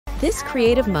This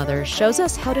creative mother shows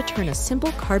us how to turn a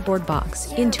simple cardboard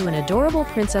box into an adorable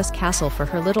princess castle for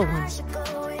her little one.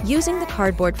 Using the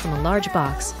cardboard from a large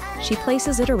box, she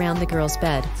places it around the girl's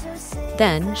bed.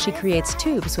 Then, she creates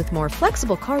tubes with more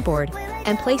flexible cardboard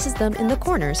and places them in the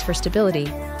corners for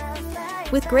stability.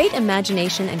 With great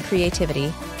imagination and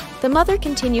creativity, the mother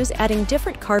continues adding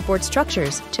different cardboard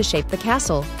structures to shape the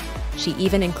castle. She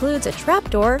even includes a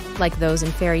trapdoor like those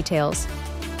in fairy tales.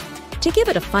 To give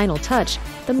it a final touch,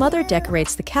 the mother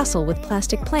decorates the castle with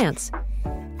plastic plants.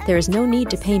 There is no need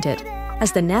to paint it,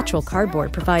 as the natural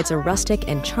cardboard provides a rustic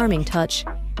and charming touch.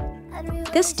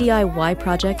 This DIY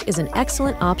project is an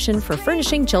excellent option for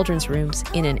furnishing children's rooms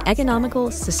in an economical,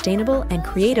 sustainable, and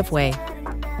creative way.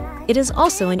 It is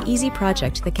also an easy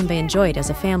project that can be enjoyed as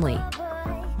a family.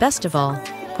 Best of all,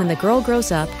 when the girl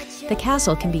grows up, the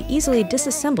castle can be easily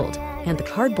disassembled and the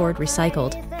cardboard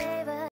recycled.